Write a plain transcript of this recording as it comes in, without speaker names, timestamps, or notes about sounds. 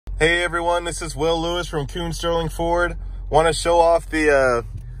Hey everyone, this is Will Lewis from Kuhn Sterling Ford. Want to show off the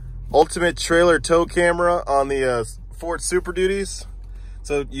ultimate trailer tow camera on the Ford Super Duties.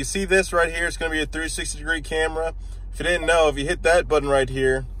 So you see this right here, it's going to be a 360-degree camera. If you didn't know, if you hit that button right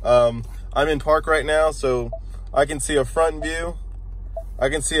here, I'm in park right now, so I can see a front view. I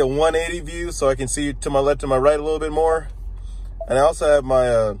can see a 180 view, so I can see to my left and my right a little bit more. And I also have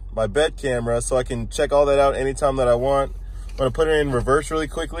my my bed camera, so I can check all that out anytime that I want. I'm gonna put it in reverse really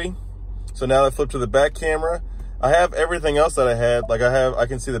quickly. So now I flip to the back camera. I have everything else that I had. Like I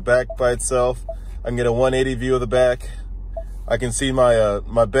can see the back by itself. I can get a 180 view of the back. I can see my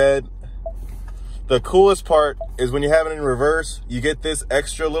my bed. The coolest part is when you have it in reverse, you get this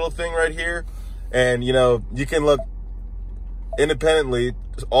extra little thing right here, and you know, you can look independently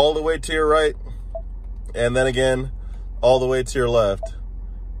all the way to your right, and then again all the way to your left.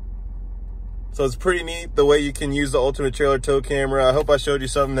 So it's pretty neat the way you can use the ultimate trailer tow camera. I hope I showed you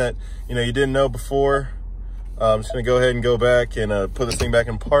something that you didn't know before. I'm just gonna go ahead and go back and put this thing back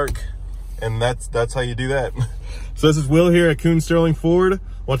in park, and that's how you do that. So this is Will here at Kuhn Sterling Ford. I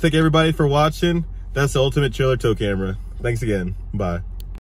want to thank everybody for watching. That's the ultimate trailer tow camera. Thanks again. Bye.